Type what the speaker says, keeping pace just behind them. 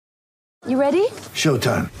You ready?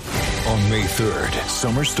 Showtime. On May 3rd,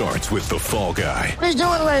 summer starts with The Fall Guy. Let's do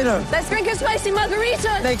it later. Let's drink a spicy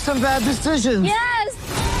margarita. Make some bad decisions.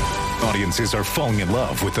 Yes. Audiences are falling in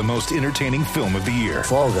love with the most entertaining film of the year.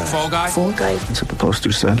 Fall Guy. Fall Guy? Fall guy. That's what the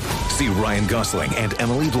poster said. See Ryan Gosling and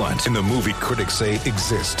Emily Blunt in the movie critics say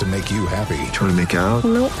exists to make you happy. Trying to make it out?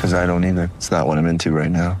 Nope. Because I don't either. It's not what I'm into right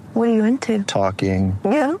now. What are you into? Talking.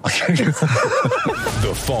 Yeah.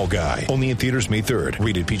 The Fall Guy. Only in theaters May 3rd.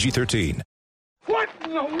 Rated PG-13. What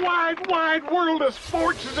in the wide world of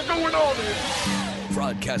sports is going on here?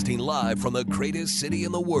 Broadcasting live from the greatest city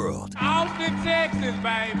in the world. Austin, Texas,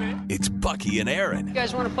 baby. It's Bucky and Aaron. You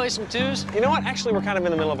guys want to play some twos? You know what? Actually, we're kind of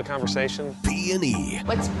in the middle of a conversation. B&E.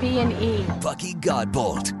 What's B&E? Bucky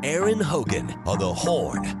Godbolt, Aaron Hogan on the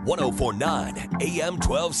Horn, 104.9 AM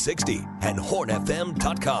 1260 and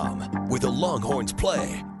hornfm.com, where the Longhorns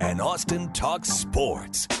play and Austin talks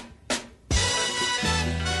sports.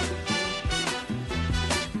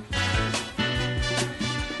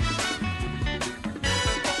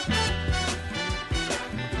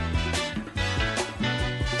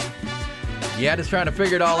 Yeah, just trying to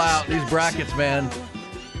figure it all out. These brackets, man.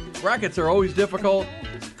 Brackets are always difficult,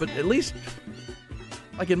 but at least,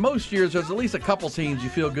 like in most years, there's at least a couple teams you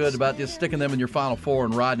feel good about just sticking them in your Final Four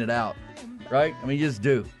and riding it out, right? I mean, you just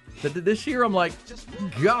do. But this year, I'm like,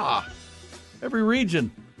 God, every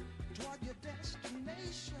region.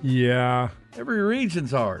 Yeah. Every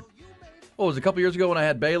region's hard. What was it, a couple years ago when I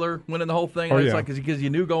had Baylor winning the whole thing? Oh, It's yeah. like because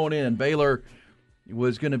you knew going in, Baylor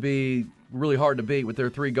was going to be really hard to beat with their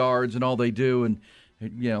three guards and all they do. And,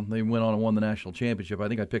 you know, they went on and won the national championship. I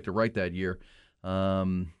think I picked it right that year.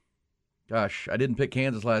 Gosh, I didn't pick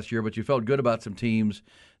Kansas last year, but you felt good about some teams.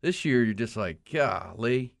 This year, you're just like,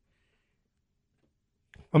 golly.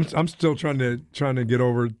 I'm still trying to get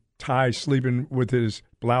over Ty sleeping with his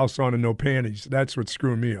blouse on and no panties. That's what's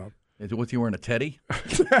screwing me up. What's he wearing, a teddy?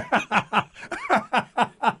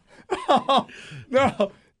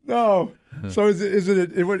 No. So what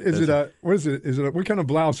kind of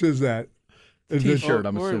blouse is that? Is it- T-shirt,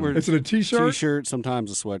 I'm assuming. Is it a T-shirt? T-shirt,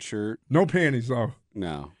 sometimes a sweatshirt. No panties though.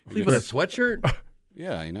 No. Even a sweatshirt?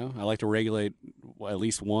 Yeah, you know, I like to regulate at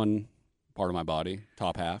least one part of my body,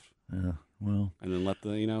 top half, Yeah, well. and then let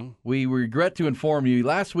the, you know. We regret to inform you,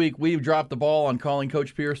 last week we dropped the ball on calling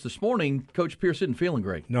Coach Pierce. This morning, Coach Pierce isn't feeling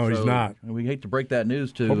great. No, he's not. We hate to break that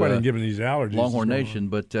news to Hope I didn't give him these allergies. Longhorn Nation,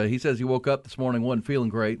 but he says he woke up this morning, wasn't feeling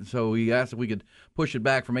great, so he asked if we could push it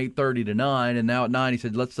back from 8:30 to 9, and now at 9 he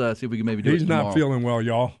said, let's see if we can maybe do He's it tomorrow. not feeling well,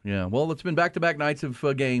 y'all. Yeah, well, it's been back-to-back nights of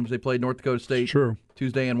games. They played North Dakota State True.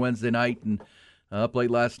 Tuesday and Wednesday night, and up late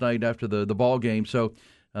last night after the ball game. So,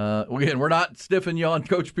 again, we're not stiffing you on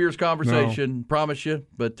Coach Pierce conversation, promise you,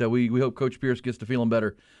 but we hope Coach Pierce gets to feeling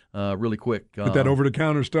better really quick. Get that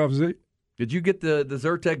over-the-counter stuff, Z. Did you get the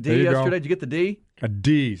Zyrtec There D you go. yesterday? Did you get the D? A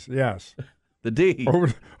D's, yes. The D.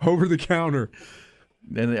 Over the counter.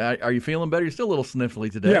 And are you feeling better? You're still a little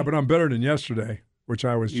sniffly today. Yeah, but I'm better than yesterday, which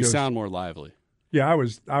I was You just. sound more lively. Yeah, I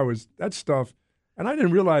was. That stuff, and I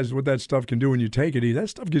didn't realize what that stuff can do when you take it. That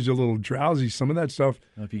stuff gives you a little drowsy. Some of that stuff.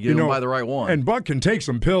 If you get them by the right one. And Buck can take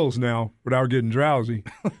some pills now without getting drowsy.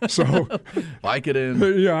 So, Bike it in.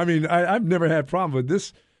 yeah, I mean, I've never had a problem with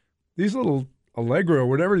this. These little Allegra or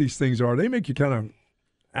whatever these things are, they make you kind of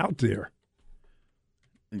out there.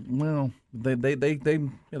 Well, they're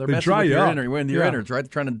messing dry with you your up. innards, right?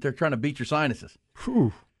 They're trying to beat your sinuses.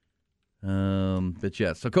 Whew. But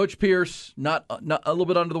yeah, so Coach Pierce not a little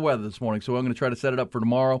bit under the weather this morning, so I'm going to try to set it up for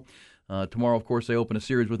tomorrow. Tomorrow, of course, they open a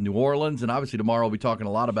series with New Orleans, and obviously tomorrow we'll be talking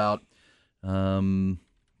a lot about The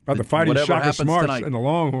Fighting whatever Shaka happens Smarts tonight. and the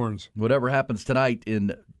Longhorns. Whatever happens tonight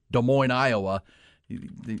in Des Moines, Iowa.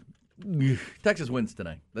 Texas wins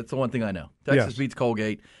tonight. That's the one thing I know. Texas Yes. beats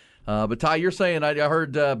Colgate. But Ty, you're saying I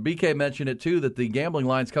heard BK mention it too, that the gambling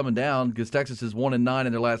line's coming down because Texas is 1-9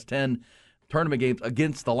 in their last 10 tournament games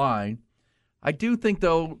against the line. I do think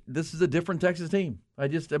though this is a different Texas team.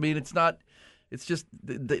 It's not. It's just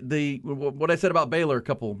the what I said about Baylor a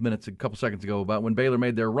couple seconds ago about when Baylor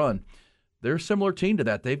made their run. They're a similar team to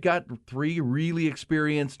that. They've got three really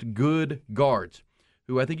experienced, good guards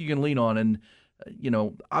who I think you can lean on. And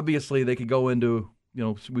obviously they could go into.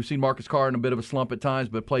 We've seen Marcus Carr in a bit of a slump at times,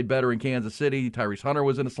 but played better in Kansas City. Tyrese Hunter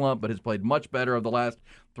was in a slump, but has played much better over the last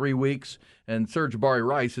 3 weeks. And Serge Jabari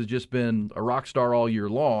Rice has just been a rock star all year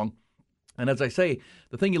long. And as I say,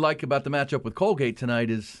 the thing you like about the matchup with Colgate tonight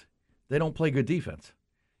is they don't play good defense.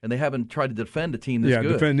 And they haven't tried to defend a team this good.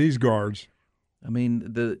 Yeah, defend these guards. I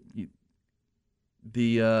mean, the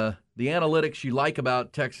analytics you like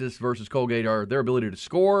about Texas versus Colgate are their ability to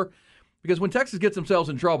score. Because when Texas gets themselves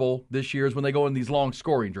in trouble this year is when they go in these long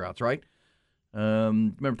scoring droughts, right?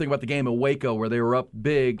 Remember, think about the game at Waco where they were up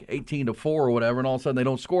big, 18-4 or whatever, and all of a sudden they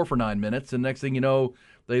don't score for 9 minutes, and next thing you know,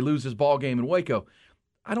 they lose this ball game in Waco.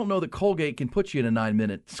 I don't know that Colgate can put you in a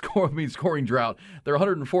 9-minute scoring drought. They're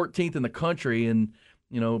 114th in the country in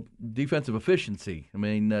defensive efficiency. I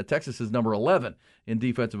mean, Texas is number 11 in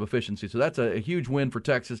defensive efficiency, so that's a huge win for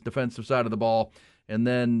Texas, defensive side of the ball. And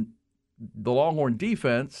then the Longhorn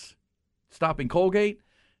defense stopping Colgate.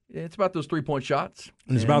 It's about those 3-point shots.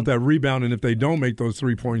 And it's about that rebounding if they don't make those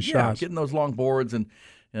 3-point shots. Getting those long boards and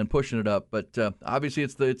pushing it up. But obviously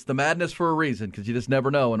it's the madness for a reason because you just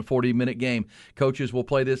never know in a 40-minute game. Coaches will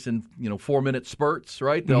play this in 4-minute spurts,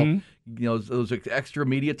 right? They'll those extra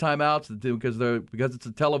media timeouts because it's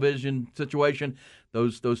a television situation.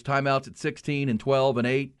 Those timeouts at 16 and 12 and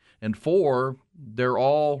 8 and 4, they're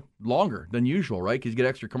all longer than usual, right? Because you get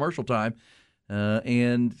extra commercial time.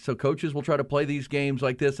 And so coaches will try to play these games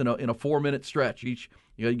like this in a 4-minute stretch.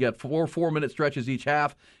 You got 4-minute stretches each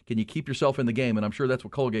half. Can you keep yourself in the game? And I'm sure that's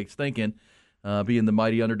what Colgate's thinking, being the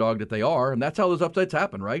mighty underdog that they are. And that's how those upsets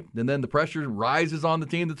happen, right? And then the pressure rises on the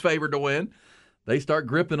team that's favored to win. They start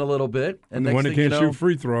gripping a little bit. And when they can't shoot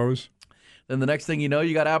free throws. Then the next thing you know,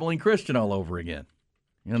 you got Abilene Christian all over again.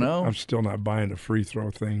 I'm still not buying the free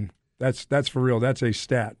throw thing. That's for real. That's a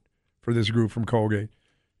stat for this group from Colgate.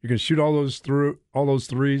 You can shoot all those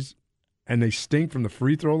threes, and they stink from the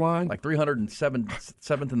free throw line. Like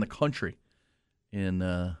 307th in the country.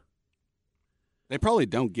 They probably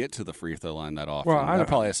don't get to the free throw line that often. Well, that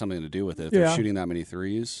probably has something to do with it. If they're shooting that many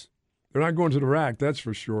threes, they're not going to the rack. That's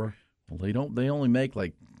for sure. Well, they don't make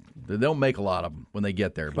a lot of them when they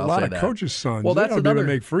get there. A lot of coaches' sons. Well, that's they don't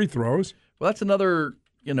make free throws. Well, that's another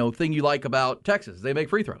thing you like about Texas. They make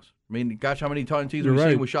free throws. I mean, gosh, how many times we've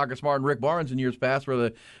seen with Shaka Smart and Rick Barnes in years past where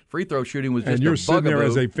the free throw shooting was just and you're a sitting there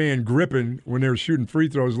bugaboo. as a fan gripping when they're shooting free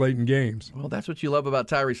throws late in games. Well, that's what you love about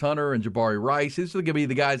Tyrese Hunter and Jabari Rice. These are going to be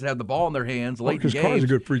the guys that have the ball in their hands late in games. Because Carr's a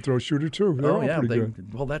good free throw shooter, too. They're all pretty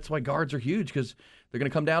good. Well, that's why guards are huge because they're going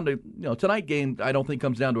to come down to, tonight game I don't think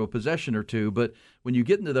comes down to a possession or two, but when you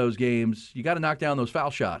get into those games, you got to knock down those foul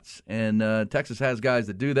shots. And Texas has guys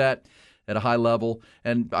that do that at a high level.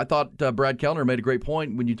 And I thought Brad Kellner made a great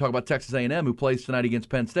point when you talk about Texas A&M, who plays tonight against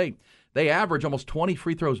Penn State. They average almost 20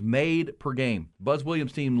 free throws made per game. Buzz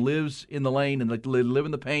Williams' team lives in the lane, and they live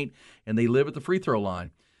in the paint, and they live at the free throw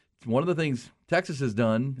line. One of the things Texas has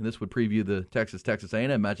done, and this would preview the Texas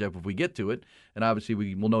A&M matchup if we get to it, and obviously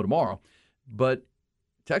we will know tomorrow, but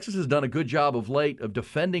Texas has done a good job of late of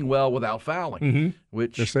defending well without fouling,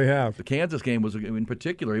 which yes, they have. The Kansas game was in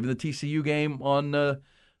particular, even the TCU game on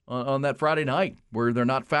that Friday night where they're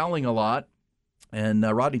not fouling a lot. And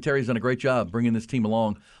Rodney Terry's done a great job bringing this team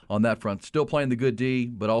along on that front. Still playing the good D,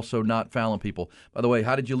 but also not fouling people. By the way,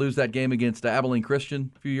 how did you lose that game against Abilene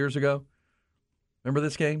Christian a few years ago? Remember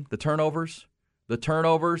this game? The turnovers? Are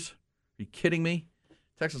you kidding me?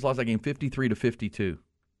 Texas lost that game 53-52.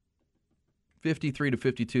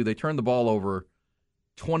 53-52. They turned the ball over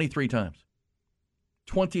 23 times.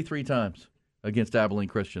 23 times. Against Abilene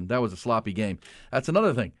Christian. That was a sloppy game. That's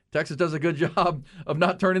another thing. Texas does a good job of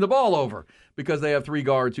not turning the ball over because they have 3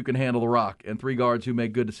 guards who can handle the rock and 3 guards who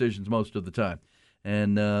make good decisions most of the time.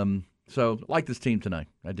 And so I like this team tonight.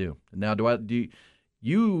 I do. Now, do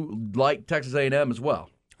you like Texas A&M as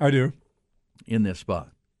well? I do. In this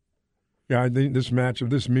spot. Yeah, I think this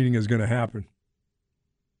meeting is going to happen.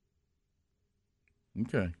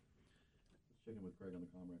 Okay.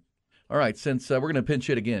 All right, since we're going to pinch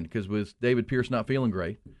hit again because with David Pierce not feeling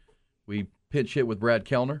great, we pinch hit with Brad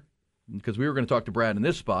Kellner because we were going to talk to Brad in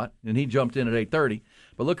this spot, and he jumped in at 8:30.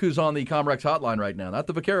 But look who's on the Comrex hotline right now. Not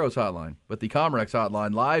the Vaqueros hotline, but the Comrex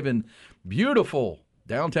hotline live in beautiful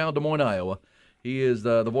downtown Des Moines, Iowa. He is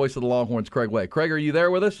the voice of the Longhorns, Craig Way. Craig, are you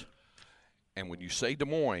there with us? And when you say Des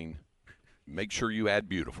Moines, make sure you add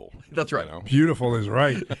beautiful. That's right. Beautiful is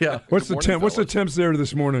right. Yeah. What's the temps there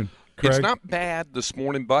this morning? Craig? It's not bad this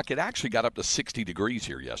morning, Buck. It actually got up to 60 degrees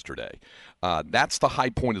here yesterday. That's the high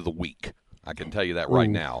point of the week. I can tell you that right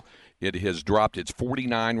now. It has dropped. It's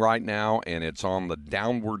 49 right now, and it's on the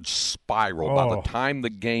downward spiral. By the time the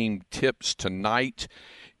game tips tonight,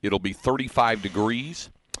 it'll be 35 degrees.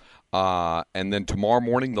 And then tomorrow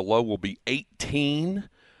morning, the low will be 18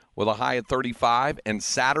 with a high of 35. And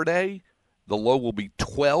Saturday, the low will be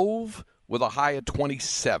 12 with a high of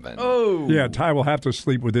 27. Oh, yeah. Ty will have to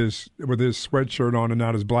sleep with his sweatshirt on and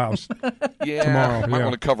not his blouse. Yeah, tomorrow. I'm not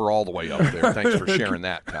going to cover all the way up there. Thanks for sharing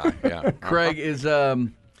that, Ty. Yeah. Craig,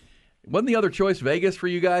 wasn't the other choice Vegas for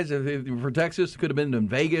you guys? For Texas, it could have been in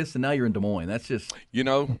Vegas, and now you're in Des Moines. That's just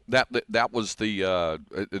that was the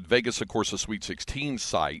Vegas, of course, a Sweet 16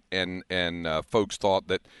 site, and folks thought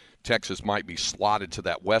that Texas might be slotted to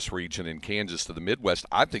that West region and Kansas to the Midwest.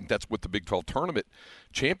 I think that's what the Big 12 tournament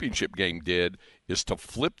championship game did, is to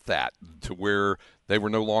flip that to where they were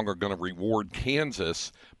no longer going to reward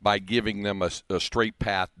Kansas by giving them a straight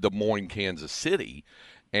path Des Moines, Kansas City,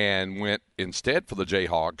 and went instead for the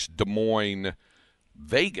Jayhawks, Des Moines,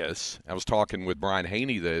 Vegas. I was talking with Brian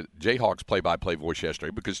Haney, the Jayhawks play-by-play voice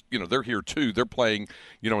yesterday, because, they're here too. They're playing,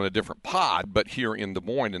 in a different pod, but here in Des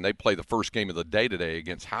Moines, and they play the first game of the day today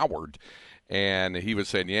against Howard. And he was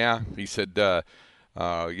saying, he said,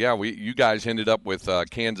 you guys ended up with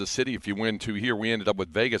Kansas City. If you win 2 here, we ended up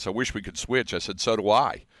with Vegas. I wish we could switch. I said, so do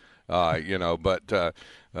I. But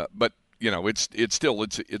it's still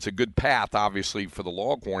a good path, obviously, for the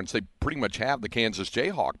Longhorns. They pretty much have the Kansas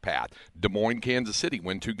Jayhawk path. Des Moines, Kansas City,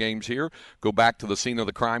 win 2 games here, go back to the scene of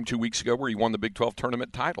the crime 2 weeks ago where he won the Big 12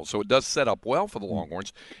 tournament title. So it does set up well for the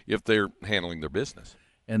Longhorns if they're handling their business.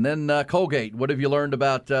 And then Colgate, what have you learned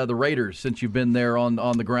about the Raiders since you've been there on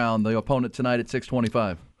the ground, the opponent tonight at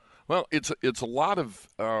 6:25? Well, it's a lot of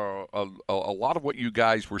what you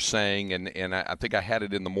guys were saying, and I think I had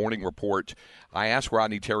it in the morning report. I asked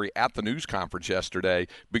Rodney Terry at the news conference yesterday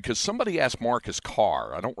because somebody asked Marcus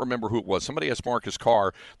Carr. I don't remember who it was. Somebody asked Marcus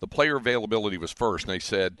Carr. The player availability was first, and they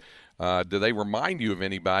said, "Do they remind you of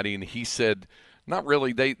anybody?" And he said, "Not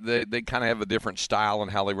really. They kind of have a different style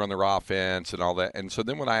and how they run their offense and all that." And so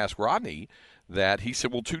then when I asked Rodney that, he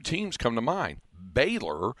said, "Well, 2 teams come to mind.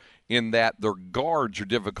 Baylor, in that their guards are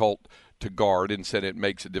difficult to guard, and said it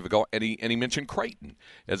makes it difficult." And he mentioned Creighton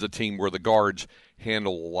as a team where the guards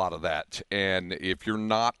handle a lot of that. And if you're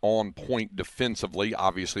not on point defensively,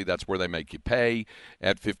 obviously that's where they make you pay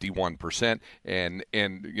at 51% and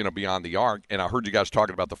beyond the arc. And I heard you guys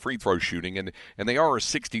talking about the free throw shooting, and they are a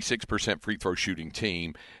 66% free throw shooting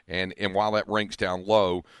team. And while that ranks down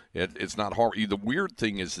low, it's not hard. The weird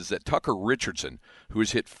thing is that Tucker Richardson, who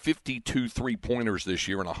has hit 52 3-pointers this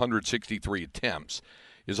year in 163 attempts,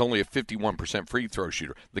 is only a 51% free throw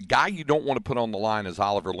shooter. The guy you don't want to put on the line is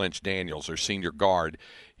Oliver Lynch-Daniels, their senior guard.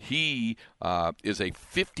 He is a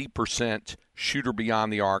 50% shooter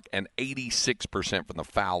beyond the arc and 86% from the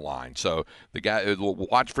foul line. So the guy,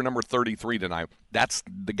 watch for number 33 tonight. That's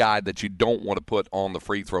the guy that you don't want to put on the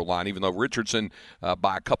free throw line, even though Richardson,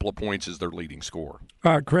 by a couple of points, is their leading scorer.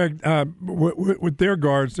 Craig, with their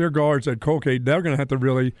guards at Colgate, they're going to have to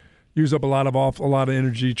really use up a lot of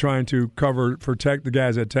energy trying to protect the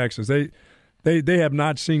guys at Texas. They have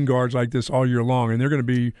not seen guards like this all year long, and they're going to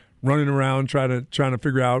be running around trying to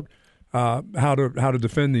figure out how to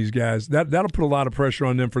defend these guys. That'll put a lot of pressure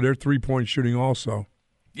on them for their 3-point shooting also.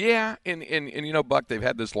 Yeah, and Buck, they've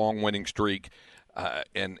had this long winning streak.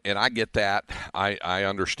 And I get that. I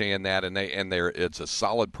understand that, and it's a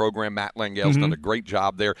solid program. Matt Langel's done a great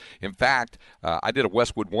job there. In fact, I did a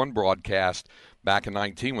Westwood One broadcast back in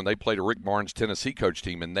 19 when they played a Rick Barnes Tennessee coach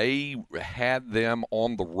team, and they had them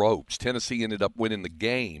on the ropes. Tennessee ended up winning the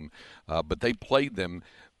game, but they played them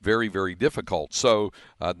very, very difficult. So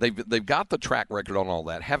they've got the track record on all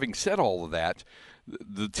that. Having said all of that,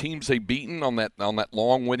 the teams they've beaten on that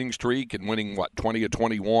long winning streak and winning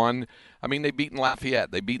 20-21. I mean, they've beaten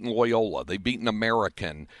Lafayette, they've beaten Loyola, they've beaten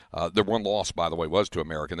American. Their one loss, by the way, was to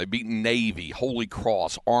American. They've beaten Navy, Holy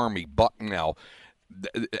Cross, Army, Bucknell.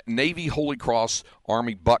 Navy, Holy Cross,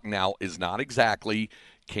 Army, Bucknell is not exactly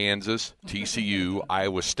Kansas, TCU,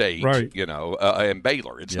 Iowa State, right. And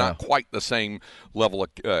Baylor. It's not quite the same level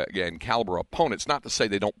and caliber opponent. It's not to say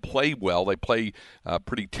they don't play well. They play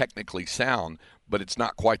pretty technically sound, but it's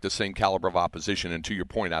not quite the same caliber of opposition. And to your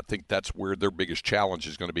point, I think that's where their biggest challenge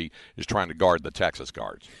is going to be, is trying to guard the Texas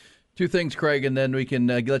guards. 2 things, Craig, and then we can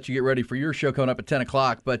let you get ready for your show coming up at 10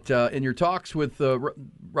 o'clock. But in your talks with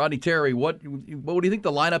Rodney Terry, what do you think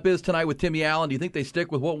the lineup is tonight with Timmy Allen? Do you think they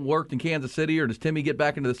stick with what worked in Kansas City, or does Timmy get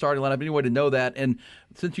back into the starting lineup? Any way to know that? And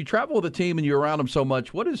since you travel with the team and you're around him so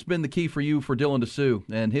much, what has been the key for you for Dylan Disu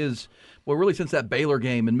and his – well, really since that Baylor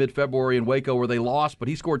game in mid-February in Waco where they lost, but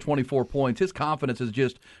he scored 24 points. His confidence has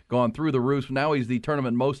just gone through the roof. Now he's the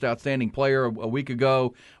tournament most outstanding player a week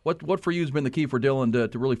ago. What for you has been the key for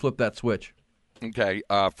Dylan to really flip that switch? Okay.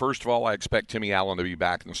 First of all, I expect Timmy Allen to be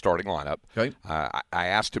back in the starting lineup. Okay. I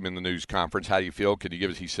asked him in the news conference, how do you feel? Could you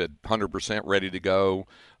give us? He said 100% ready to go.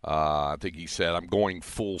 I think he said, I'm going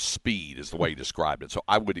full speed is the way he described it. So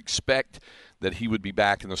I would expect that he would be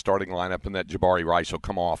back in the starting lineup and that Jabari Rice will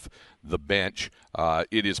come off the bench.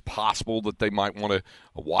 It is possible that they might want to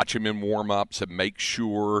watch him in warm-ups and make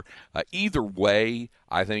sure. Either way,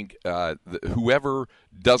 I think whoever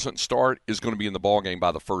doesn't start is going to be in the ballgame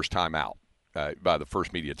by the first time out. by the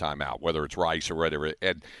first media timeout, whether it's Rice or whatever.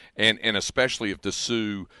 And especially if the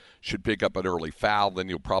Sioux should pick up an early foul, then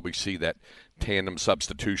you'll probably see that tandem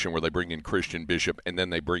substitution where they bring in Christian Bishop and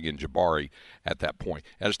then they bring in Jabari at that point.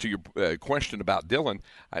 As to your question about Dylan,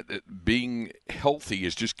 being healthy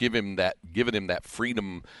is just giving him that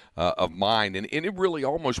freedom of mind, and it really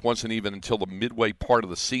almost wasn't even until the midway part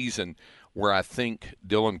of the season where I think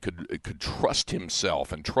Dylan could trust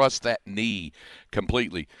himself and trust that knee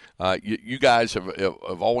completely. You guys have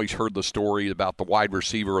always heard the story about the wide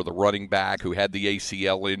receiver or the running back who had the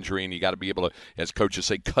ACL injury, and you got to be able to, as coaches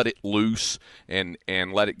say, cut it loose and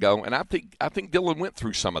let it go. And I think Dylan went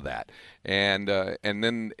through some of that, and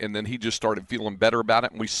then he just started feeling better about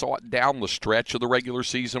it. And we saw it down the stretch of the regular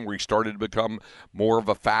season where he started to become more of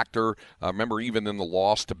a factor. Remember, even in the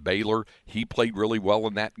loss to Baylor, he played really well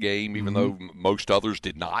in that game, even though most others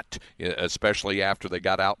did not, especially after they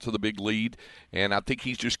got out to the big lead. And I think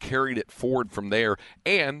he's just carried it forward from there.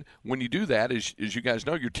 And when you do that, as you guys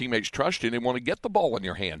know, your teammates trust you and they want to get the ball in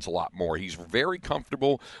your hands a lot more. He's very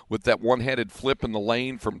comfortable with that one-handed flip in the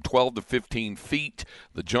lane from 12 to 15 feet,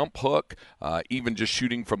 the jump hook, even just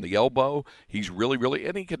shooting from the elbow. He's really,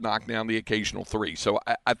 and he could knock down the occasional three. So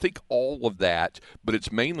I think all of that, but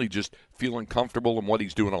it's mainly just feeling comfortable in what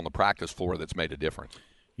he's doing on the practice floor that's made a difference.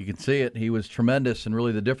 You can see it. He was tremendous and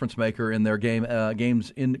really the difference maker in their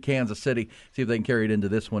games in Kansas City. See if they can carry it into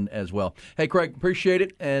this one as well. Hey, Craig, appreciate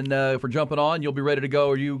it. And for jumping on, you'll be ready to go.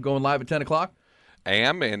 Are you going live at 10 o'clock? I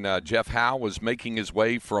am, and Jeff Howe was making his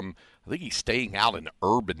way from, I think he's staying out in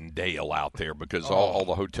Urbandale out there because all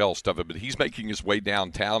the hotel stuff. But he's making his way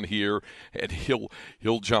downtown here, and he'll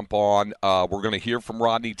jump on. We're going to hear from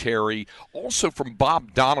Rodney Terry, also from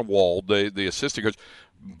Bob Donewald, the assistant coach.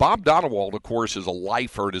 Bob Donewald, of course, is a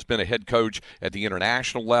lifer and has been a head coach at the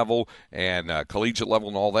international level and collegiate level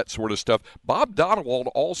and all that sort of stuff. Bob Donewald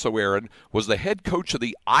also, Aaron, was the head coach of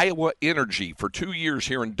the Iowa Energy for 2 years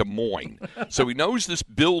here in Des Moines. So he knows this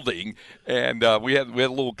building, and we had a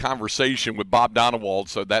little conversation with Bob Donewald,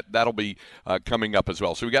 so that'll be coming up as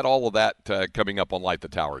well. So we got all of that coming up on Light the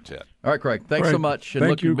Tower at 10. All right, Craig. Thanks so much. And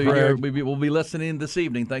Thank you, Craig. We'll be listening this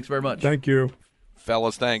evening. Thanks very much. Thank you.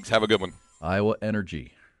 Fellas, thanks. Have a good one. Iowa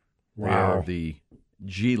Energy. Wow. They are the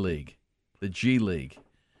G League. The G League,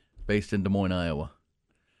 based in Des Moines, Iowa.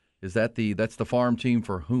 That's the farm team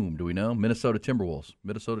for whom? Do we know? Minnesota Timberwolves.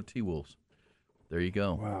 Minnesota T-Wolves. There you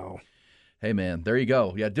go. Wow. Hey, man, there you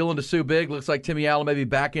go. Yeah, Dylan DeSue big. Looks like Timmy Allen may be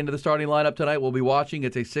back into the starting lineup tonight. We'll be watching.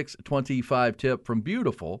 It's a 6:25 tip from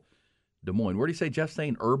beautiful Des Moines. Where do you say Jeff's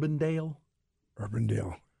staying? Urbandale?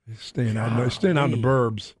 Urbandale. He's staying out in the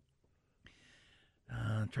burbs.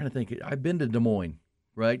 I'm trying to think. I've been to Des Moines,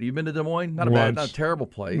 right? You've been to Des Moines? Not a terrible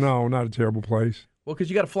place. No, not a terrible place. Well, because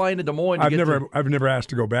you got to fly into Des Moines. I've never asked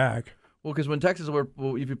to go back. Well, because when Texas,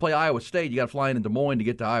 if you play Iowa State, you got to fly into Des Moines to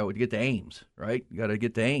get to Iowa, to get to Ames, right? You got to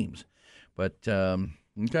get to Ames. But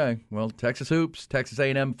okay, well, Texas hoops, Texas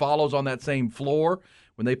A&M follows on that same floor.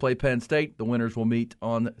 When they play Penn State, the winners will meet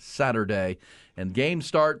on Saturday, and games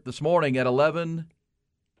start this morning at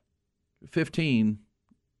 11:15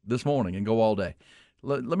 this morning and go all day.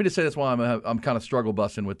 Let me just say this while I'm kind of struggle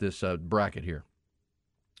busting with this bracket here.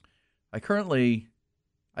 I don't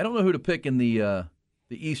know who to pick in the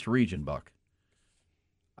East region, Buck.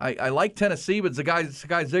 I like Tennessee, but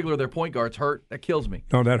Zakai Ziegler, their point guard's hurt. That kills me.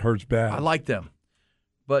 No, that hurts bad. I like them.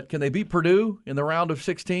 But can they beat Purdue in the round of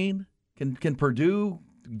 16? Can Purdue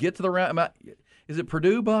get to the round? Is it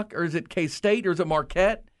Purdue, Buck, or is it K-State, or is it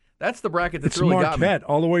Marquette? That's the bracket that's really got me. It's Marquette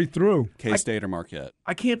all the way through. K-State or Marquette.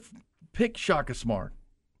 I can't pick Shaka Smart.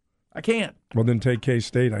 I can't. Well, then take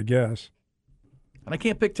K-State, I guess. And I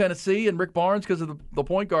can't pick Tennessee and Rick Barnes because of the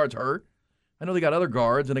point guard's hurt. I know they got other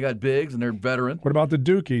guards, and they got bigs, and they're veteran. What about the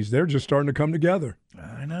Dukies? They're just starting to come together.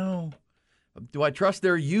 I know. Do I trust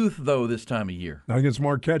their youth, though, this time of year? Not against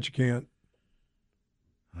Marquette, you can't.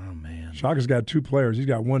 Oh, man. Shaka's got two players. He's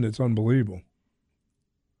got one that's unbelievable.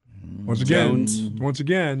 Once again,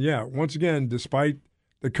 despite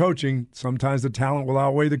the coaching, sometimes the talent will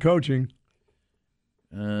outweigh the coaching.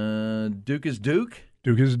 Duke is Duke.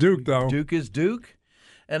 Duke is Duke, though. Duke is Duke.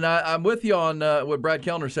 And I'm with you on what Brad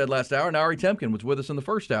Kellner said last hour. And Ari Temkin was with us in the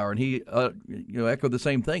first hour, and he echoed the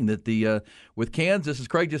same thing, that with Kansas, as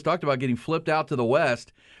Craig just talked about, getting flipped out to the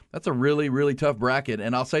West, that's a really, really tough bracket.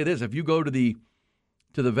 And I'll say this, if you go to the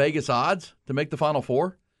Vegas odds to make the Final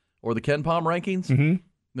Four or the KenPom rankings,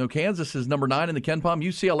 Kansas is number 9 in the KenPom.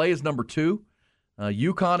 UCLA is number 2.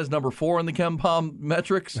 UConn is number 4 in the KenPom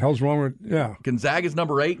metrics. The hell's wrong with, Gonzaga is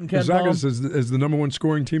number 8 in KenPom. Gonzaga is the number 1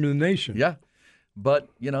 scoring team in the nation. Yeah. But,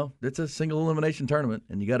 it's a single elimination tournament,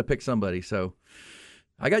 and you got to pick somebody. So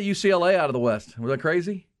I got UCLA out of the West. Was that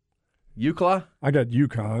crazy? UCLA? I got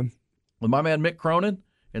UConn. With my man Mick Cronin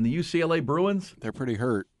and the UCLA Bruins? They're pretty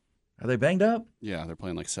hurt. Are they banged up? Yeah, they're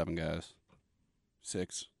playing like 7 guys.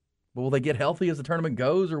 6. But will they get healthy as the tournament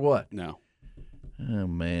goes or what? No. Oh,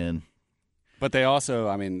 man. But they also,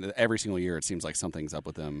 I mean, every single year it seems like something's up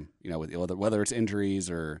with them. With whether it's injuries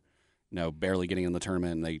or barely getting in the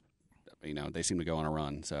tournament, and they seem to go on a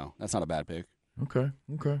run. So that's not a bad pick. Okay.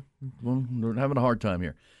 Well, they're having a hard time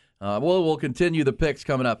here. We'll continue the picks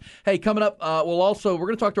coming up. Hey, coming up, we're going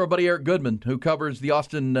to talk to our buddy Eric Goodman, who covers the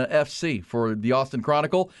Austin FC for the Austin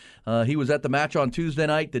Chronicle. He was at the match on Tuesday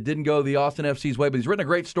night that didn't go the Austin FC's way, but he's written a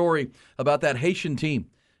great story about that Haitian team.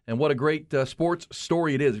 And what a great sports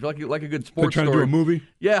story it is. If you like a good sports They're trying story. to do a movie?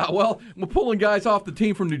 Yeah, well, we're pulling guys off the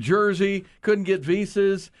team from New Jersey, couldn't get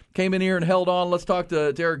visas, came in here and held on. Let's talk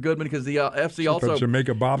to Eric Goodman because the FC also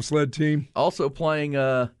Jamaica bobsled team. Also playing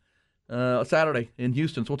Saturday in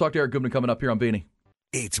Houston. So we'll talk to Eric Goodman coming up here on Beanie.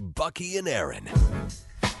 It's Bucky and Aaron.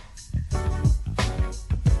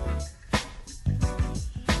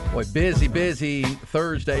 Boy, busy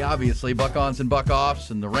Thursday, obviously. Buck-ons and buck-offs,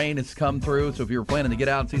 and the rain has come through. So if you were planning to get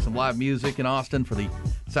out and see some live music in Austin for the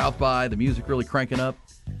South by, the music really cranking up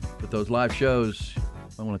with those live shows,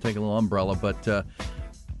 I want to take a little umbrella, but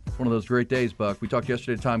it's one of those great days, Buck. We talked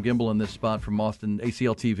yesterday to Tom Gimble in this spot from Austin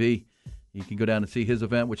ACL TV. You can go down and see his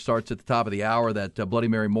event, which starts at the top of the hour, that Bloody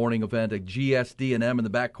Mary morning event at GSD&M in the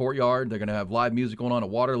back courtyard. They're going to have live music going on at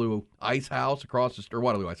Waterloo Ice House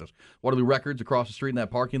Waterloo Records across the street in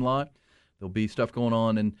that parking lot. There'll be stuff going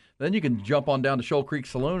on, and then you can jump on down to Shoal Creek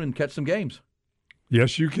Saloon and catch some games.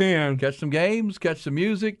 Yes, you can. Catch some games, catch some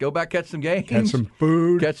music, go back, catch some games. Catch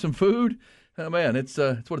some food. Oh, man, it's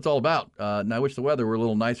what it's all about. Now, I wish the weather were a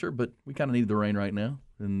little nicer, but we kind of need the rain right now.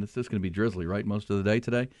 And it's just going to be drizzly, right, most of the day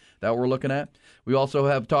today. That we're looking at. We also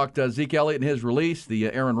have talked Zeke Elliott and his release,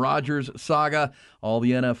 the Aaron Rodgers saga, all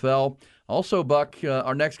the NFL. Also, Buck,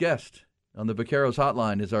 our next guest on the Vaqueros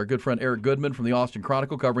Hotline is our good friend Eric Goodman from the Austin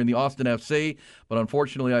Chronicle, covering the Austin FC. But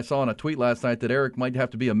unfortunately, I saw in a tweet last night that Eric might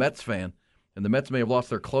have to be a Mets fan. And the Mets may have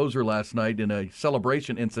lost their closer last night in a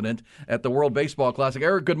celebration incident at the World Baseball Classic.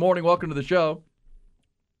 Eric, good morning. Welcome to the show.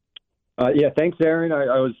 Yeah, thanks, Aaron.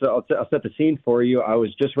 I'll set the scene for you. I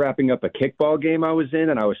was just wrapping up a kickball game I was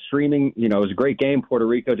in, and I was streaming. It was a great game, Puerto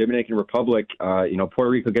Rico, Dominican Republic. Puerto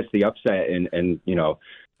Rico gets the upset, and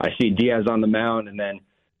I see Diaz on the mound, and then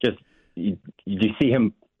just you see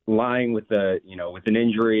him lying with with an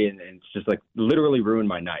injury, and it's just like literally ruined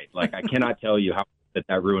my night. Like I cannot tell you how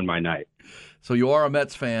that ruined my night. So you are a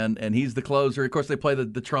Mets fan, and he's the closer. Of course, they play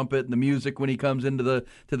the trumpet and the music when he comes into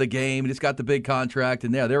the game. He's got the big contract,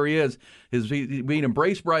 and there he is. He's being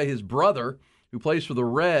embraced by his brother, who plays for the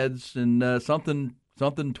Reds, and something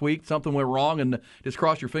tweaked, something went wrong, and just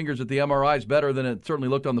cross your fingers that the MRI is better than it certainly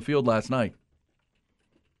looked on the field last night.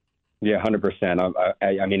 Yeah, 100%.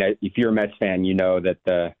 I mean, if you're a Mets fan, you know that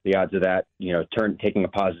the odds of that, taking a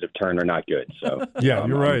positive turn are not good. So yeah,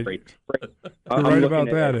 you're right. You're right about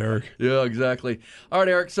that, Eric. Yeah, exactly. All right,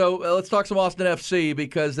 Eric. So let's talk some Austin FC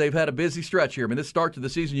because they've had a busy stretch here. I mean, this start to the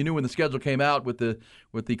season, you knew when the schedule came out with the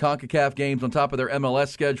CONCACAF games on top of their MLS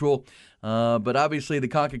schedule. But obviously the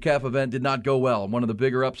CONCACAF event did not go well. One of the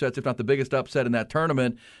bigger upsets, if not the biggest upset in that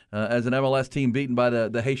tournament, as an MLS team beaten by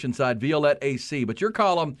the Haitian side, Violette AC. But your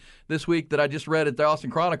column this week that I just read at the Austin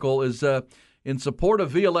Chronicle is in support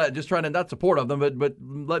of Violette, just trying to, not support of them, but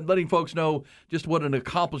letting folks know just what an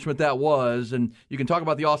accomplishment that was. And you can talk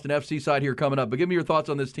about the Austin FC side here coming up. But give me your thoughts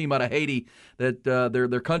on this team out of Haiti, that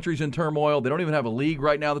their country's in turmoil. They don't even have a league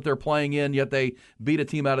right now that they're playing in, yet they beat a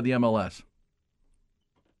team out of the MLS.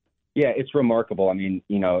 Yeah, it's remarkable. I mean,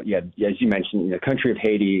 as you mentioned, the country of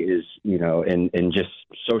Haiti is, in just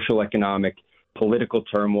social, economic, political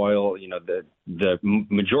turmoil. The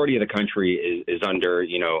majority of the country is under,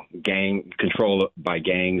 gang control by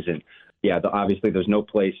gangs. And obviously there's no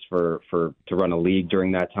place to run a league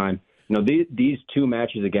during that time. These two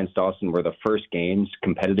matches against Austin were the first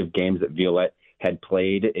competitive games that Violette had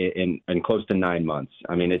played in close to 9 months.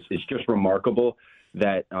 I mean, it's just remarkable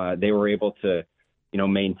that they were able to,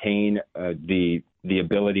 maintain the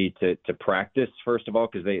ability to practice, first of all,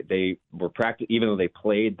 because they were practice, even though they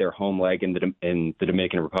played their home leg in the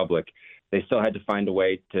Dominican Republic, they still had to find a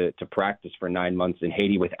way to practice for 9 months in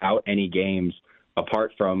Haiti without any games,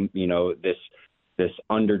 apart from this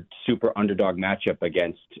super underdog matchup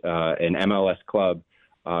against an MLS club,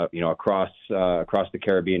 across the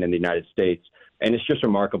Caribbean and the United States. And it's just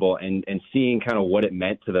remarkable, and seeing kind of what it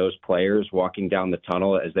meant to those players walking down the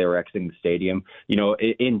tunnel as they were exiting the stadium,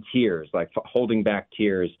 in tears, like holding back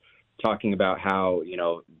tears, talking about how,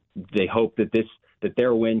 they hope that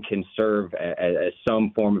their win can serve as some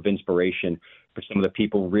form of inspiration for some of the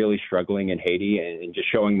people really struggling in Haiti, and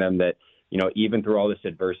just showing them that, even through all this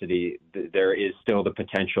adversity, there is still the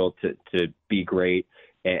potential to be great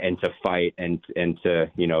and to fight and to,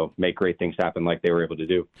 make great things happen like they were able to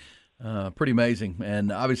do. Pretty amazing.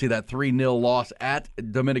 And obviously that 3-0 loss at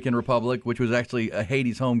Dominican Republic, which was actually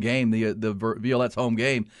Haiti's home game, the Violette's home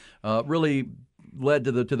game, really led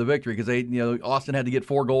to the victory, because Austin had to get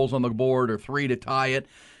 4 goals on the board or 3 to tie it.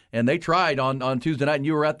 And they tried on Tuesday night, and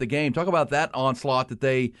you were at the game. Talk about that onslaught that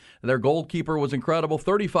their goalkeeper was incredible.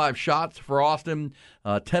 35 shots for Austin,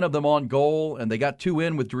 10 of them on goal, and they got 2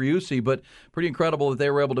 in with Driussi, but pretty incredible that they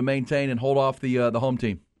were able to maintain and hold off the home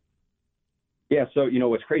team. Yeah, so,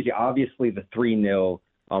 what's crazy, obviously the 3-0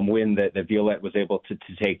 win that Violette was able to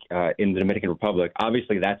take in the Dominican Republic,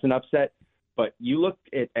 obviously that's an upset. But you looked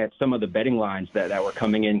at some of the betting lines that were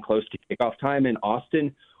coming in close to kickoff time, and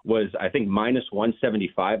Austin was, I think, minus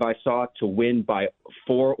 175 I saw to win by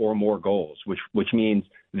 4 or more goals, which means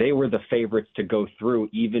they were the favorites to go through,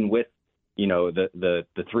 even with, the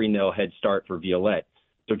 3-0 head start for Violette.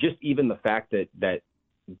 So just even the fact that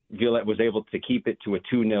Violette was able to keep it to a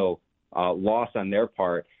 2-0 loss on their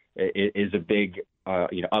part is a big,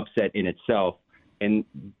 upset in itself. And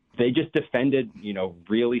they just defended,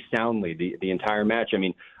 really soundly the entire match. I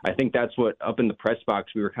mean, I think that's what, up in the press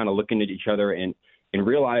box, we were kind of looking at each other and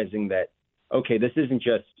realizing that, okay, this isn't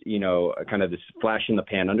just, kind of this flash in the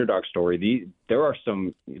pan underdog story. There are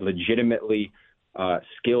some legitimately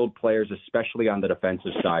skilled players, especially on the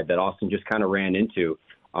defensive side, that Austin just kind of ran into.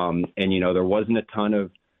 And, there wasn't a ton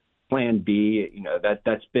of plan B.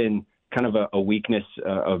 That's been kind of a weakness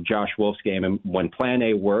of Josh Wolf's game. And when plan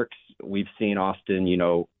A works, we've seen Austin,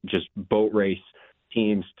 just boat race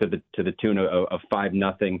teams to the tune of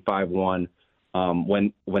 5-0,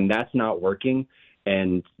 5-1. When that's not working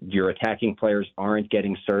and your attacking players aren't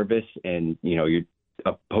getting service, and your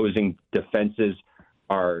opposing defenses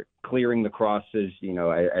are clearing the crosses,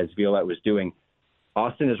 as Violette was doing,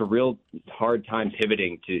 Austin has a real hard time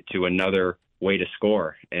pivoting to another way to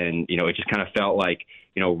score. And, it just kind of felt like,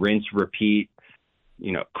 rinse, repeat,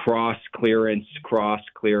 cross clearance,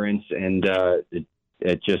 and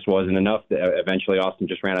it just wasn't enough. Eventually, Austin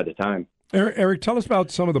just ran out of time. Eric, tell us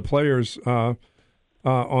about some of the players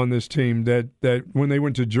on this team that when they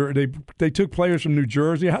went to Jersey, they took players from New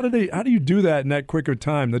Jersey. How do you do that in that quick of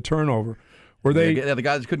time? The turnover, were they? Yeah, the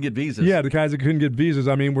guys that couldn't get visas. Yeah, the guys that couldn't get visas.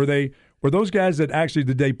 I mean, were those guys that actually,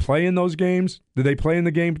 did they play in those games? Did they play in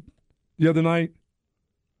the game the other night?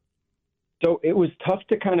 So it was tough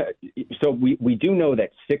to kind of. So we do know that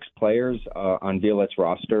 6 players on Violette's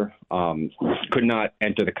roster could not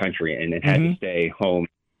enter the country and had to stay home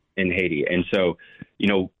in Haiti. And so,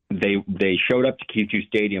 they showed up to Q2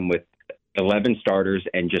 Stadium with 11 starters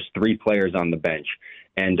and just 3 players on the bench.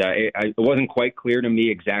 And it wasn't quite clear to me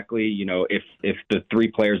exactly, if the 3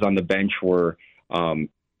 players on the bench were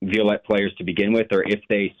Violette players to begin with, or if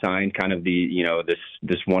they signed kind of the,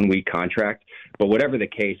 this 1-week contract. But whatever the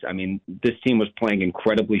case, I mean, this team was playing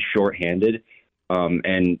incredibly shorthanded.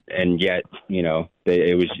 And yet,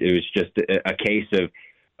 it was just a case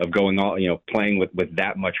of going all, playing with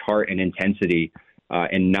that much heart and intensity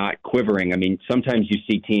and not quivering. I mean, sometimes you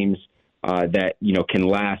see teams that, can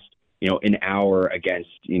last, an hour against,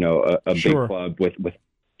 a big club with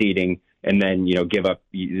seeding, and then, give up,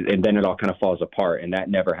 and then it all kind of falls apart. And that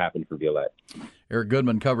never happened for Violette. Eric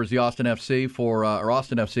Goodman covers the Austin FC for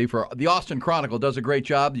the Austin Chronicle. Does a great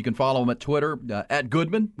job. You can follow him at Twitter, at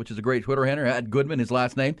Goodman, which is a great Twitter handle, at Goodman, his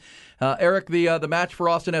last name. Eric, the match for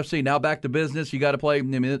Austin FC, now back to business. You got to play, I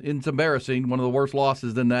mean, it's embarrassing, one of the worst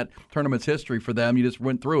losses in that tournament's history for them. You just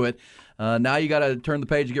went through it. Now you got to turn the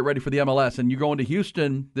page and get ready for the MLS. And you're going to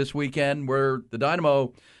Houston this weekend, where the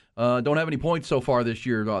Dynamo don't have any points so far this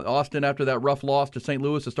year. Austin, after that rough loss to St.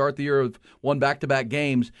 Louis to start the year, have won back-to-back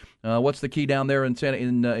games. What's the key down there in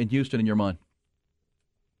Houston in your mind?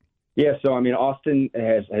 Yeah, so I mean, Austin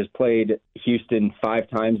has played Houston 5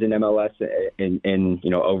 times in MLS, in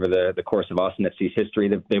over the course of Austin FC's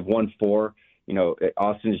history. They've won 4.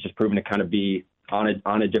 Austin has just proven to kind of be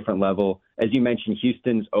on a different level. As you mentioned,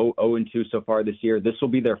 Houston's 0-2 so far this year. This will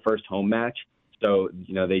be their first home match. So,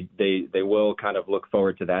 they will kind of look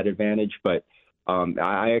forward to that advantage. But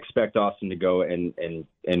I expect Austin to go and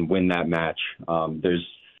win that match.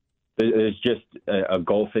 There's just a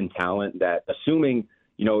gulf in talent that, assuming,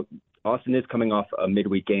 Austin is coming off a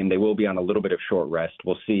midweek game, they will be on a little bit of short rest.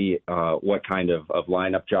 We'll see what kind of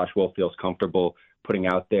lineup Josh Wolf feels comfortable putting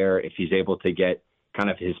out there. If he's able to get kind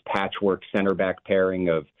of his patchwork center back pairing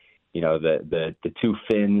of, the 2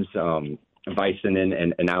 Finns,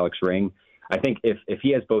 Väisänen and Alex Ring. I think if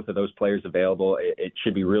he has both of those players available, it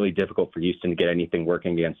should be really difficult for Houston to get anything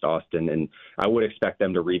working against Austin. And I would expect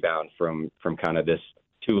them to rebound from kind of this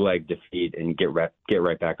two-leg defeat and get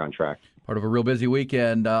right back on track. Part of a real busy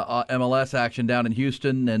weekend, MLS action down in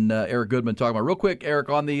Houston, and Eric Goodman talking about. Real quick, Eric,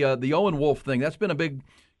 on the Owen Wolff thing, that's been a big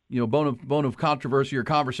bone of controversy or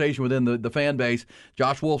conversation within the fan base.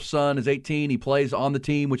 Josh Wolff's son is 18. He plays on the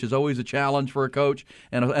team, which is always a challenge for a coach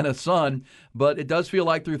and a son. But it does feel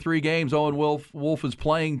like through 3 games, Owen Wolff is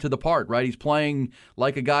playing to the part, right? He's playing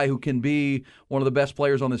like a guy who can be one of the best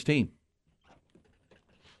players on this team.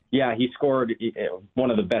 Yeah, he scored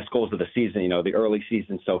one of the best goals of the season, the early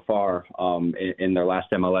season so far in their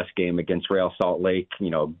last MLS game against Real Salt Lake.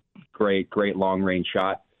 Great long-range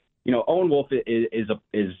shot. Owen Wolff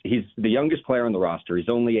he's the youngest player on the roster. He's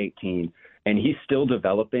only 18, and he's still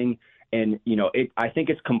developing. And, I think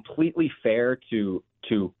it's completely fair to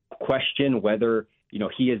question whether,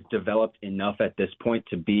 he has developed enough at this point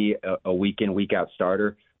to be a week in, week out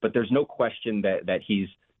starter. But there's no question that he's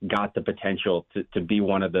got the potential to be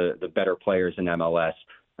one of the better players in MLS.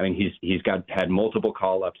 I mean, he's had multiple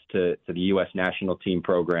call-ups to the U.S. national team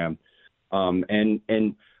program.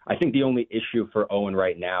 And I think the only issue for Owen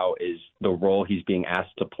right now is the role he's being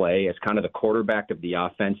asked to play as kind of the quarterback of the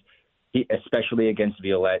offense. He, especially against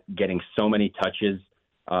Violette, getting so many touches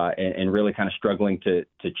and really kind of struggling to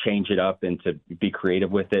change it up and to be creative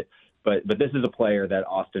with it. But this is a player that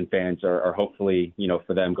Austin fans are hopefully,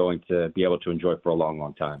 for them going to be able to enjoy for a long,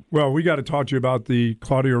 long time. Well, we got to talk to you about the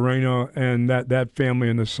Claudio Reyna and that family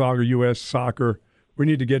and the Saga U.S. Soccer. We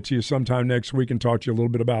need to get to you sometime next week and talk to you a little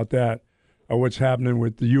bit about that. What's happening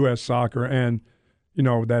with the U.S. Soccer and,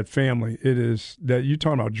 that family. It is that you're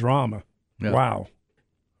talking about drama. Yeah. Wow.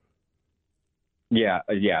 Yeah.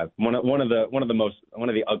 One of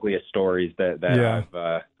the ugliest stories that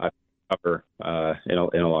I've covered in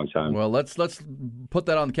a long time. Well, let's put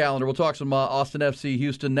that on the calendar. We'll talk some Austin FC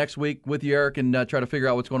Houston next week with you, Eric, and try to figure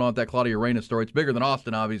out what's going on with that Claudio Reyna story. It's bigger than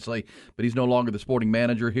Austin, obviously, but he's no longer the sporting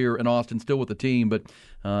manager here in Austin, still with the team, but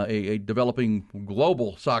a developing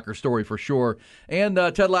global soccer story for sure. And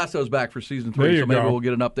Ted Lasso's back for season 3, so maybe we'll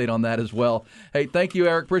get an update on that as well. Hey, thank you,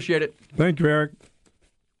 Eric. Appreciate it. Thank you, Eric.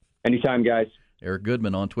 Anytime, guys. Eric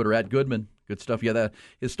Goodman on Twitter, @Goodman. Good stuff. Yeah,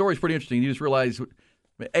 his story's pretty interesting. You just realize,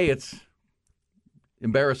 it's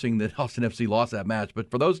embarrassing that Austin FC lost that match. But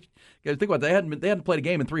for those guys, think about it, they hadn't played a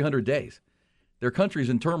game in 300 days. Their country's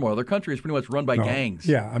in turmoil. Their country is pretty much run by gangs.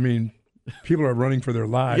 Yeah, I mean, people are running for their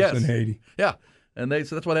lives in Haiti. Yeah, and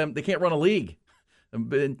so that's why they can't run a league. I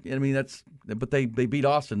mean, but they beat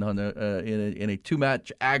Austin on in a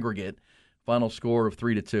 2-match aggregate final score of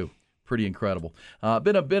 3-2. Pretty incredible.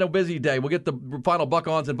 Been a busy day. We'll get the final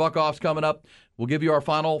buck-ons and buck-offs coming up. We'll give you our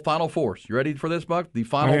final fours. You ready for this, Buck? The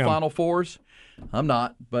final fours? I'm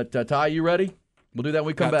not. But, Ty, you ready? We'll do that when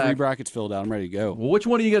we come back. 3 brackets filled out. I'm ready to go. Well, which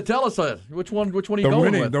one are you going to tell us? Which one are you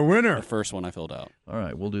going with? The winner. The first one I filled out. All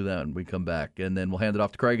right, we'll do that when we come back. And then we'll hand it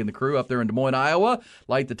off to Craig and the crew up there in Des Moines, Iowa.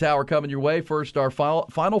 Light the Tower coming your way. First, our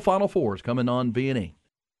final fours coming on B&E.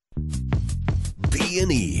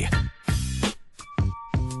 B&E.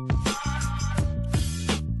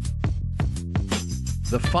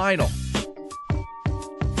 The final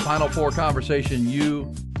four conversation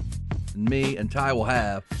you and me and Ty will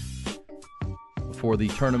have before the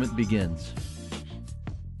tournament begins.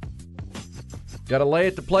 Got to lay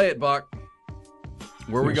it to play it, Buck.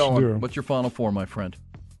 Where are we going? Do. What's your final four, my friend?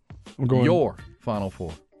 I'm going your final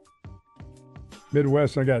four.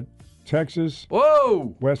 Midwest, I got Texas.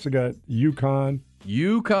 Whoa! West, I got UConn.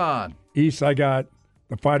 East, I got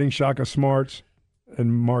the Fighting Shaka Smarts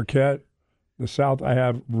and Marquette. The South, I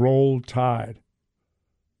have Roll Tide.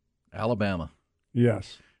 Alabama.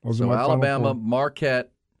 Yes. Those are my Alabama,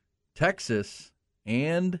 Marquette, Texas,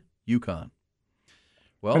 and UConn.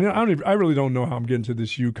 Well, I really don't know how I'm getting to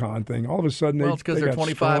this UConn thing. All of a sudden, it's because they're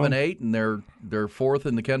 25-8, and they're fourth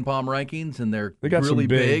in the Ken Palm rankings, and they got really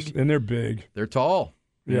big, and they're big. They're tall.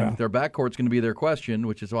 Yeah, and their backcourt's going to be their question,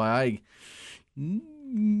 which is why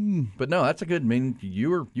But no, that's a good. I mean,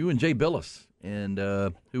 you and Jay Billis. And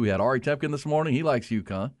who we had? Ari Temkin this morning. He likes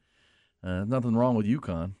UConn. Nothing wrong with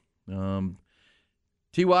UConn.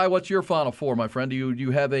 T.Y., what's your final four, my friend? Do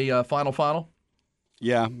you have a final?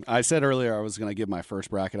 Yeah, I said earlier I was going to give my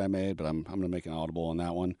first bracket I made, but I'm going to make an audible on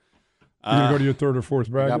that one. You're going to go to your third or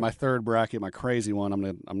fourth bracket? I got my third bracket, my crazy one. I'm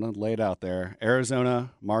going to lay it out there.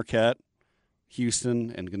 Arizona, Marquette,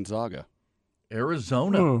 Houston, and Gonzaga.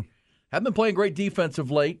 Arizona. Haven't been playing great defense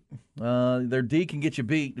of late. Their D can get you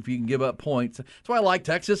beat if you can give up points. That's why I like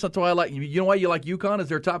Texas. That's why I like. You know why you like UConn is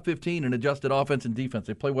they're top 15 in adjusted offense and defense.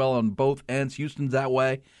 They play well on both ends. Houston's that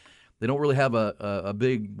way. They don't really have a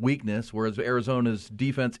big weakness, whereas Arizona's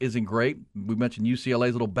defense isn't great. We mentioned UCLA's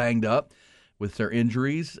a little banged up with their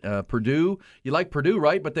injuries. Purdue, you like Purdue,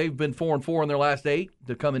 right? But they've been 4-4 in their last 8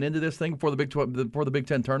 to coming into this thing before the Big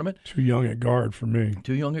Ten tournament. Too young at guard for me.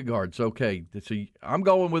 Too young at guard. So, okay. So I'm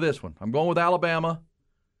going with this one. I'm going with Alabama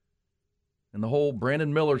and the whole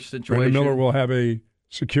Brandon Miller situation. Brandon Miller will have a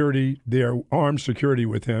security, their armed security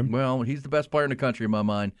with him. Well, he's the best player in the country in my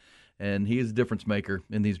mind, and he is a difference maker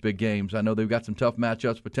in these big games. I know they've got some tough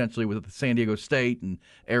matchups potentially with San Diego State and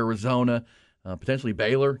Arizona. Potentially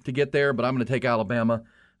Baylor to get there, but I'm going to take Alabama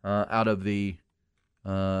out of the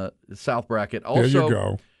South bracket. Also, there you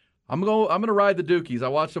go. I'm going to ride the Dukies. I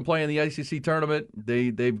watched them play in the ACC tournament.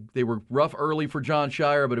 They were rough early for John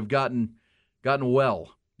Shire, but have gotten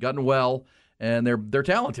well, and they're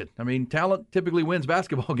talented. I mean, talent typically wins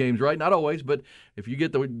basketball games, right? Not always, but if you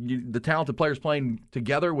get the talented players playing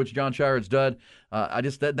together, which John Shire has done,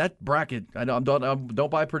 that bracket. I don't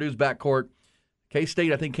buy Purdue's backcourt.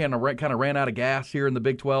 K-State, I think, kind of ran out of gas here in the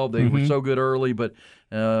Big 12. They were so good early, but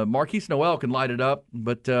Marquise Noel can light it up.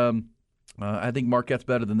 But I think Marquette's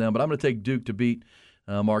better than them. But I'm going to take Duke to beat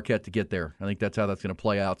Marquette to get there. I think that's how that's going to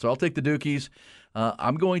play out. So I'll take the Dukies.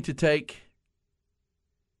 I'm going to take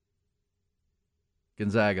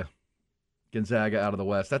Gonzaga. Gonzaga out of the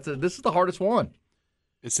West. This is the hardest one.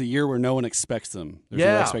 It's a year where no one expects them. There's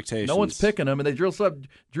no expectations. No one's picking them, and they drill sub.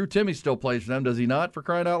 Drew Timme still plays for them, does he not? For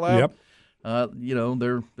crying out loud. Yep.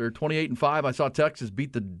 They're 28-5. I saw Texas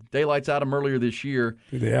beat the daylights out of them earlier this year.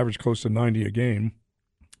 They average close to 90 a game.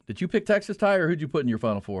 Did you pick Texas, Ty, or who'd you put in your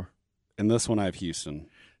Final Four? In this one, I have Houston.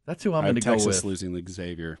 That's who I'm going to go with. Texas losing to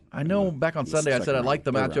Xavier. I know back on Sunday I said I liked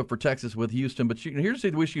the matchup for Texas with Houston, but here's the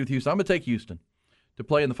issue with Houston. I'm going to take Houston to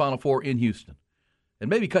play in the Final Four in Houston and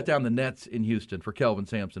maybe cut down the nets in Houston for Kelvin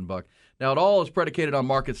Sampson, Buck. Now, it all is predicated on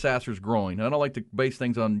Marcus Sasser's groin. I don't like to base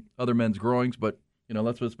things on other men's groins, but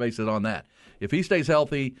let's base it on that. If he stays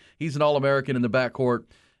healthy, he's an All-American in the backcourt,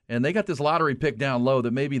 and they got this lottery pick down low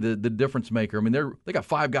that may be the difference maker. I mean, they got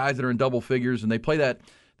 5 guys that are in double figures, and they play that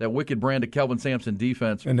wicked brand of Kelvin Sampson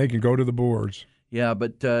defense. And they can go to the boards. Yeah,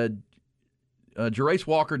 but Jarace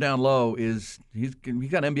Walker down low he's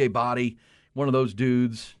got an NBA body, one of those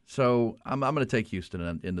dudes. So I'm going to take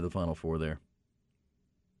Houston into the Final Four there.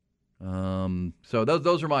 So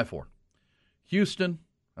those are my 4. Houston.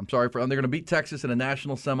 They're going to beat Texas in a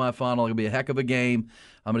national semifinal. It'll be a heck of a game.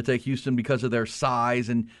 I'm going to take Houston because of their size.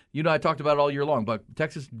 And, I talked about it all year long, but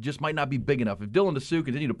Texas just might not be big enough. If Dylan DeSue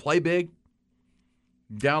continue to play big,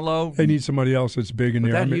 down low. They need somebody else that's big in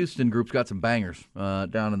there. That Houston group's got some bangers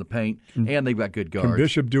down in the paint, and they've got good guards. Can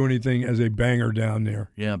Bishop do anything as a banger down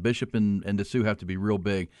there? Yeah, Bishop and DeSue have to be real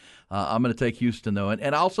big. I'm going to take Houston, though.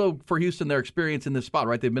 And also for Houston, their experience in this spot,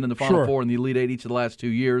 right? They've been in the Final Four and the Elite Eight each of the last 2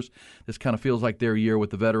 years. This kind of feels like their year with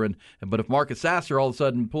the veteran. But if Marcus Sasser all of a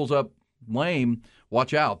sudden pulls up lame,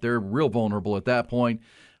 watch out. They're real vulnerable at that point.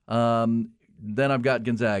 Then I've got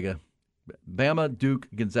Gonzaga. Bama, Duke,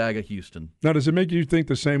 Gonzaga, Houston. Now, does it make you think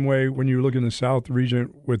the same way when you look in the South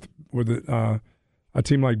region with a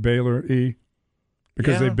team like Baylor,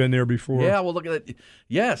 because they've been there before? Yeah, well, look at that.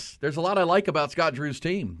 Yes, there's a lot I like about Scott Drew's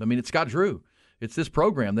team. I mean, it's Scott Drew. It's this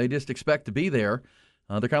program. They just expect to be there.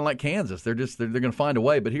 They're kind of like Kansas. They're going to find a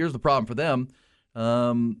way. But here's the problem for them.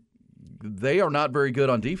 They are not very good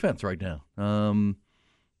on defense right now.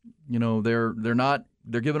 They're not.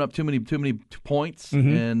 They're giving up too many points,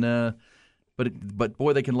 and but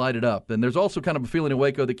boy, they can light it up. And there's also kind of a feeling in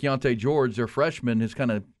Waco that Keontae George, their freshman, has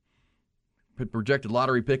kind of projected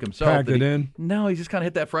lottery pick himself. Packed it in? No, he's just kind of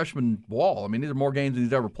hit that freshman wall. I mean, these are more games than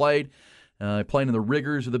he's ever played, playing in the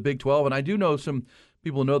rigors of the Big 12. And I do know some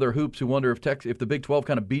people who know their hoops who wonder if the Big 12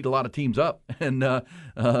 kind of beat a lot of teams up, and they're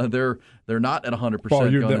not at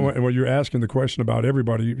 100%. Well, you're asking the question about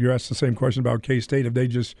everybody. You're asking the same question about K-State. If they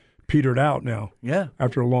just petered out now,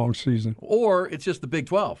 after a long season, or it's just the Big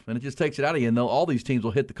 12, and it just takes it out of you. And all these teams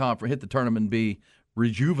will hit the tournament, and be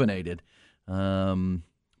rejuvenated,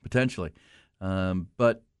 potentially.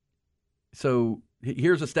 But so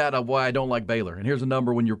here's a stat of why I don't like Baylor, and here's a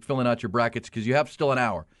number when you're filling out your brackets because you have still an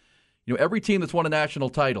hour. Every team that's won a national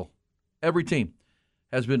title, every team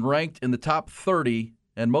has been ranked in the top 30,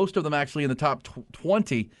 and most of them actually in the top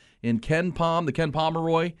 20 in the Ken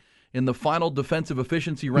Pomeroy. In the final defensive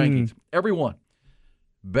efficiency rankings. Every one.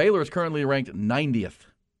 Baylor is currently ranked 90th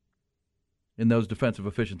in those defensive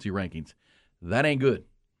efficiency rankings. That ain't good.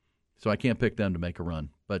 So I can't pick them to make a run.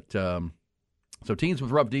 But so teams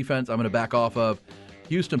with rough defense, I'm going to back off of.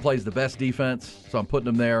 Houston plays the best defense, so I'm putting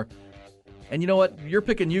them there. And you know what? You're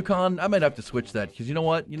picking UConn. I might have to switch that because you know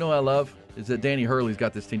what? You know what I love is that Danny Hurley's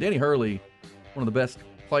got this team. Danny Hurley, one of the best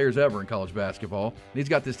players ever in college basketball. And he's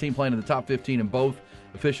got this team playing in the top 15 in both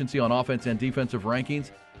efficiency on offense and defensive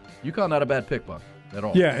rankings. UConn not a bad pick, Buck, at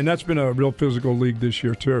all. Yeah, and that's been a real physical league this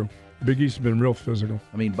year, too. The Big East has been real physical.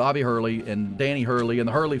 I mean, Bobby Hurley and Danny Hurley and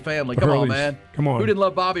the Hurley family. Come on, man. Come on. Who didn't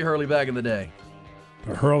love Bobby Hurley back in the day?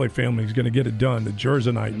 The Hurley family is going to get it done. The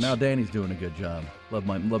Jerseynites. And now Danny's doing a good job. Love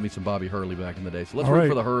me some Bobby Hurley back in the day. So let's All root right.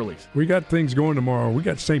 for the Hurleys. We got things going tomorrow. We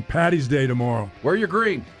got St. Patty's Day tomorrow. Wear your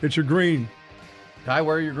green. Get your green. Ty,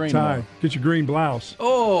 wear your green Ty, tomorrow. get your green blouse.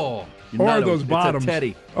 Oh. Or those bottoms. It's a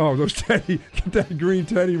teddy. Oh, those teddy. Get that green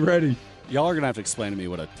teddy ready. Y'all are going to have to explain to me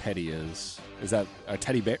what a teddy is. Is that a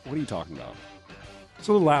teddy bear? What are you talking about? It's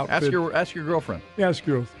a little outfit. Ask your girlfriend. Yeah, ask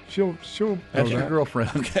your She'll Ask know your that.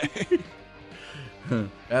 girlfriend. Okay.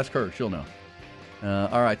 Ask her. She'll know.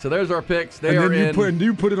 All right. So there's our picks. They and are then in.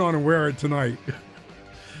 you put it on and wear it tonight.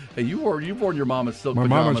 Hey, you've worn your mama's silk My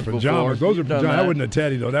pajamas mama's pajamas. before. Those are You've done pajamas. That that. wasn't a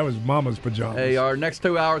teddy, though. That was mama's pajamas. Hey, our next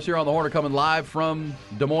 2 hours here on the Horn are coming live from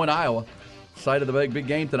Des Moines, Iowa. Site of the big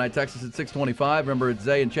game tonight. Texas at 6:25. Remember, it's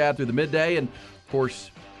Zay and Chad through the midday. And, of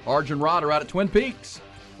course, Arj and Rod are out at Twin Peaks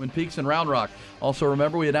and Round Rock. Also,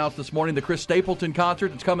 remember, we announced this morning the Chris Stapleton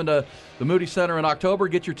concert. It's coming to the Moody Center in October.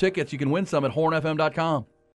 Get your tickets. You can win some at hornfm.com.